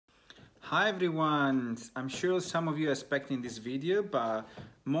Hi everyone, I'm sure some of you are expecting this video, but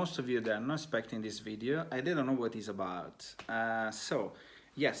most of you they are not expecting this video. I didn't know what it's about.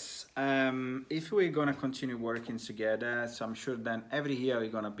 Yes, if we're gonna continue working together, so I'm sure then every year we're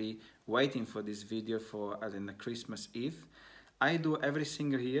gonna be waiting for this video for as in the Christmas Eve. I do every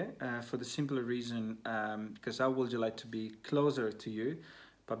single year for the simple reason because I would like to be closer to you,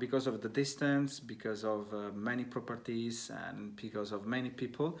 but because of the distance, because of many properties and because of many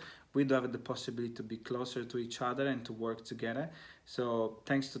people, we do have the possibility to be closer to each other and to work together. So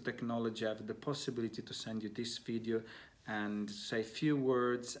thanks to technology, I have the possibility to send you this video and say a few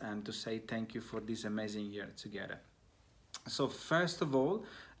words and to say thank you for this amazing year together. So first of all,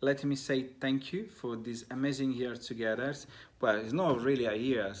 let me say thank you for this amazing year together. Well, it's not really a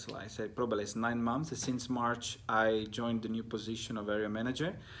year, so I say probably it's 9 months. Since March, I joined the new position of area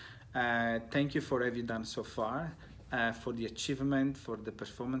manager. Thank you for everything done so far, for the achievement, for the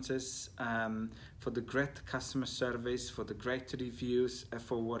performances, for the great customer service, for the great reviews,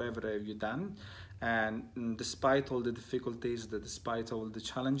 for whatever have you done. And despite all the difficulties, despite all the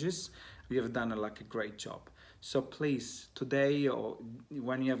challenges, we have done a great job. So please, today or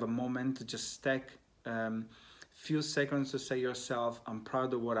when you have a moment, just take few seconds to say yourself, I'm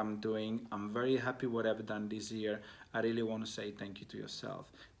proud of what I'm doing. I'm very happy what I've done this year. I really want to say thank you to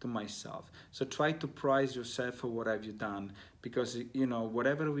yourself, to myself. So try to prize yourself for what have you done, because you know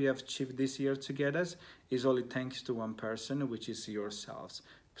whatever we have achieved this year together is only thanks to one person, which is yourselves.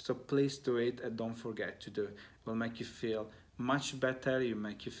 So please do it and don't forget to do it. It will make you feel much better. You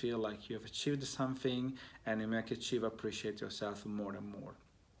make you feel like you have achieved something, and you make you appreciate yourself more and more.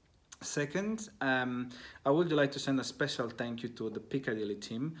 Second, I would like to send a special thank you to the Piccadilly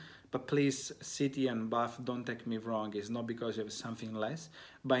team, but please, City and Bath, don't take me wrong, it's not because you have something less,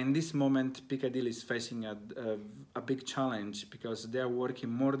 but in this moment Piccadilly is facing a big challenge because they are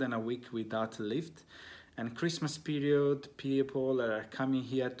working more than a week without a lift, and Christmas period, people are coming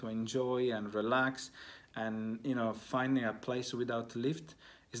here to enjoy and relax, and you know, finding a place without a lift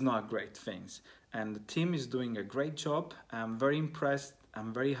is not a great thing. And the team is doing a great job. I'm very impressed.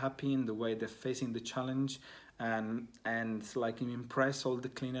 I'm very happy in the way they're facing the challenge, and like impress all the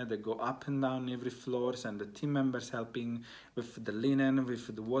cleaner that go up and down every floors, and the team members helping with the linen,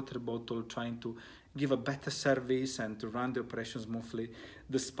 with the water bottle, trying to give a better service and to run the operation smoothly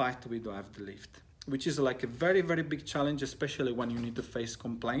despite we don't have the lift, which is like a very big challenge, especially when you need to face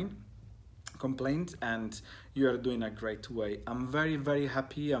complaints, and you are doing a great way. I'm very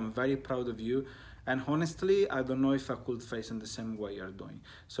happy. I'm very proud of you, and honestly I don't know if I could face in the same way you're doing.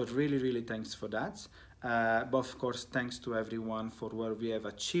 So really thanks for that. But of course thanks to everyone for what we have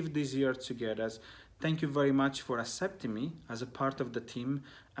achieved this year together. Thank you very much for accepting me as a part of the team,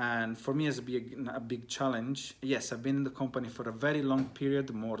 and for me it's a big challenge. Yes, I've been in the company for a very long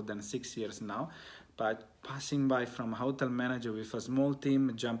period, more than 6 years now, but passing by from a hotel manager with a small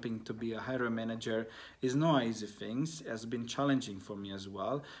team, jumping to be a area manager is no easy thing. It has been challenging for me as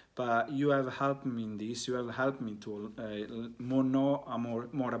well, but you have helped me in this. You have helped me to know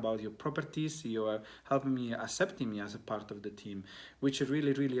more about your properties. You are helping me, accepting me as a part of the team, which I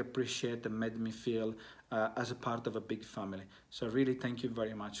really appreciate and made me feel as a part of a big family. So really thank you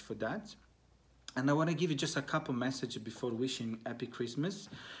very much for that. And I want to give you just a couple messages before wishing happy Christmas.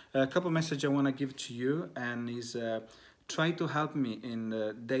 A couple messages I want to give to you, and is try to help me in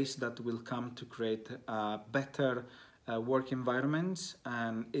the days that will come to create a better work environment.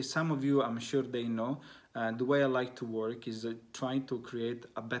 And if some of you, I'm sure they know, the way I like to work is trying to create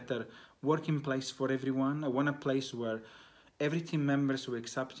a better working place for everyone. I want a place where every team members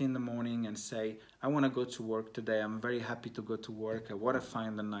wakes up in the morning and say, I want to go to work today. I'm very happy to go to work. I want to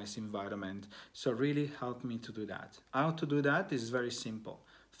find a nice environment. So really help me to do that. How to do that is very simple.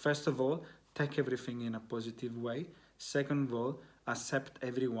 First of all, take everything in a positive way. Second of all, accept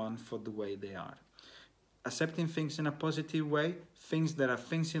everyone for the way they are. Accepting things in a positive way, there are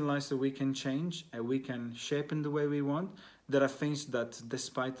things in life that we can change and we can shape in the way we want. There are things that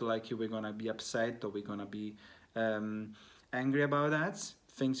despite like we're going to be upset or we're going to be angry about that,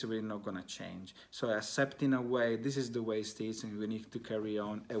 things we're not gonna change. So accept in a way, this is the way it is, and we need to carry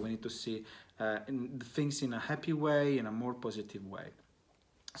on, and we need to see things in a happy way, in a more positive way.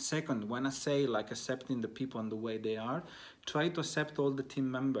 Second, when I say like accepting the people and the way they are, try to accept all the team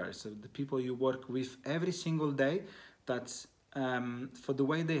members, the people you work with every single day, that's for the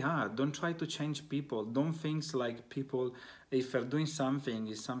way they are. Don't try to change people. Don't think like people, if they're doing something,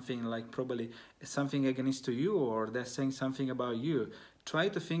 is something like probably something against to you, or they're saying something about you. Try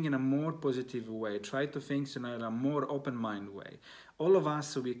to think in a more positive way. Try to think in a more open-minded way. all of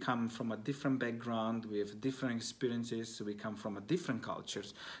us, we come from a different background, we have different experiences, we come from a different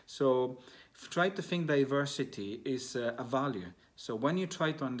cultures. So try to think diversity is a value. So when you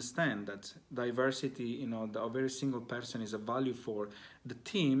try to understand that diversity, you know, the very single person is a value for the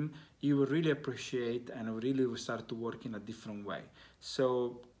team, you will really appreciate and really will start to work in a different way.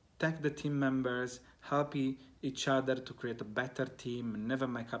 So take the team members, help each other to create a better team, never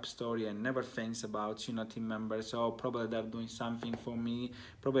make up story and never think about, you know, team members, oh, probably they're doing something for me,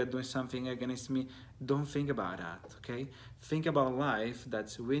 probably doing something against me. Don't think about that, okay? Think about life,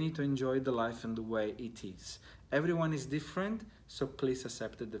 that we need to enjoy the life and the way it is. Everyone is different, so please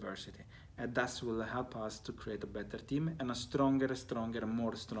accept the diversity. And that will help us to create a better team and a stronger,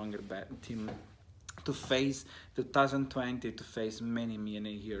 more stronger team to face 2020, to face many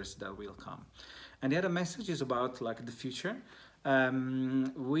years that will come. And the other message is about like the future.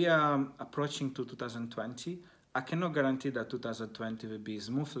 We are approaching to 2020. I cannot guarantee that 2020 will be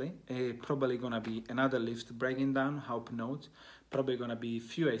smoothly. Probably gonna be another lift breaking down, hope not. Probably gonna be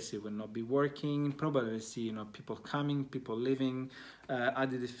few AC will not be working. Probably see, you know, people coming, people leaving,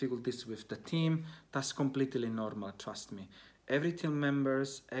 other difficulties with the team. That's completely normal, trust me. Every team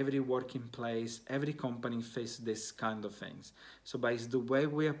members, every working place, every company face this kind of things. So but it's the way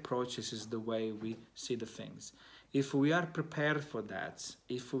we approach, this is the way we see the things. If we are prepared for that,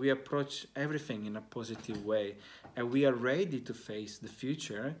 if we approach everything in a positive way, and we are ready to face the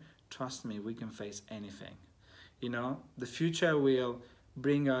future, trust me, we can face anything. You know, the future will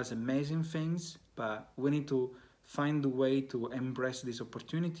bring us amazing things, but we need to find a way to embrace this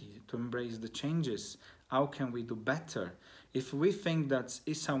opportunity, to embrace the changes. How can we do better? If we think that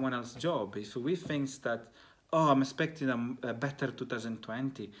it's someone else's job, if we think that, oh, I'm expecting a better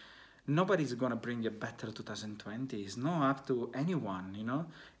 2020, nobody's gonna bring a better 2020. It's not up to anyone, you know.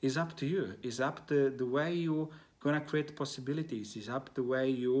 It's up to you. It's up to the way you gonna create possibilities. It's up to the way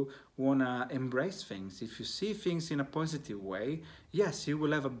you wanna embrace things. If you see things in a positive way, yes, you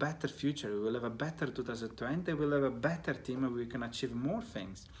will have a better future. You will have a better 2020. We will have a better team, and we can achieve more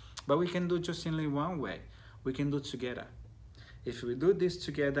things. But we can do just only one way. We can do it together. If we do this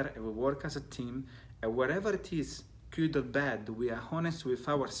together and we work as a team, and whatever it is, good or bad, we are honest with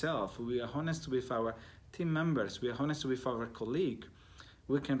ourselves, we are honest with our team members, we are honest with our colleague,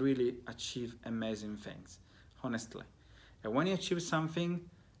 we can really achieve amazing things, honestly. And when you achieve something,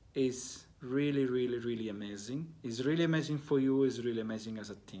 it's really amazing. It's really amazing for you, it's really amazing as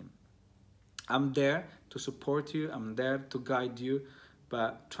a team. I'm there to support you, I'm there to guide you,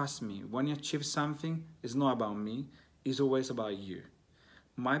 but trust me, when you achieve something, it's not about me, it's always about you.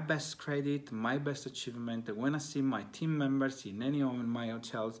 My best credit, my best achievement, when I see my team members in any of my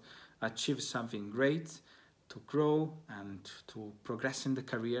hotels achieve something great, to grow and to progress in the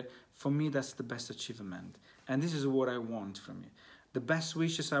career, for me that's the best achievement. And this is what I want from you. The best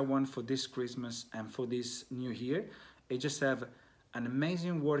wishes I want for this Christmas and for this new year is just have an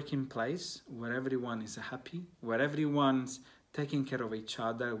amazing working place where everyone is happy, where everyone's taking care of each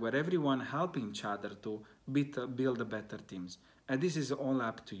other, where everyone helping each other to build better teams. And this is all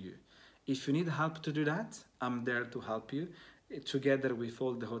up to you. If you need help to do that, I'm there to help you, together with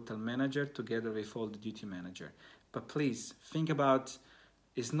all the hotel manager, together with all the duty manager. But please think about,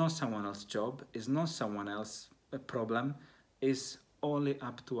 it's not someone else's job, it's not someone else's problem, it's only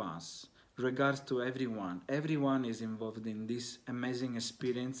up to us. Regards to everyone. Everyone is involved in this amazing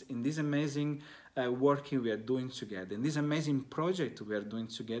experience, in this amazing working we are doing together, in this amazing project we are doing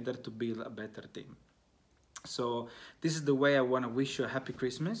together to build a better team. So this is the way I want to wish you a happy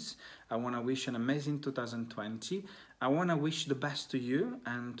Christmas. I want to wish an amazing 2020. I want to wish the best to you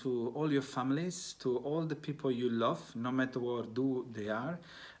and to all your families, to all the people you love, no matter what they are,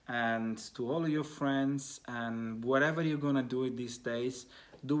 and to all your friends, and whatever you're going to do these days,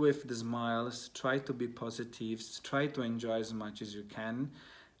 do with the smiles, try to be positive, try to enjoy as much as you can.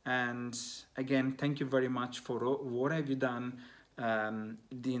 And again, thank you very much for what have you done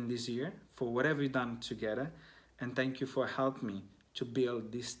in this year, for whatever you've done together, and thank you for helping me to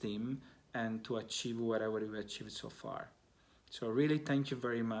build this team and to achieve whatever we achieved so far. So really thank you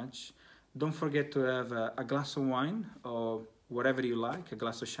very much. Don't forget to have a glass of wine or whatever you like, a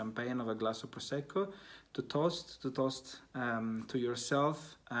glass of champagne or a glass of Prosecco, to toast to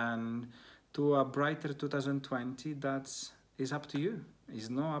yourself and to a brighter 2020 that is up to you. It's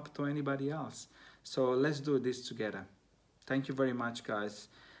not up to anybody else. So let's do this together. Thank you very much, guys.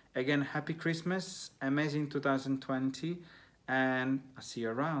 Again, happy Christmas, amazing 2020, and I'll see you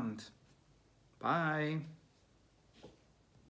around. Bye.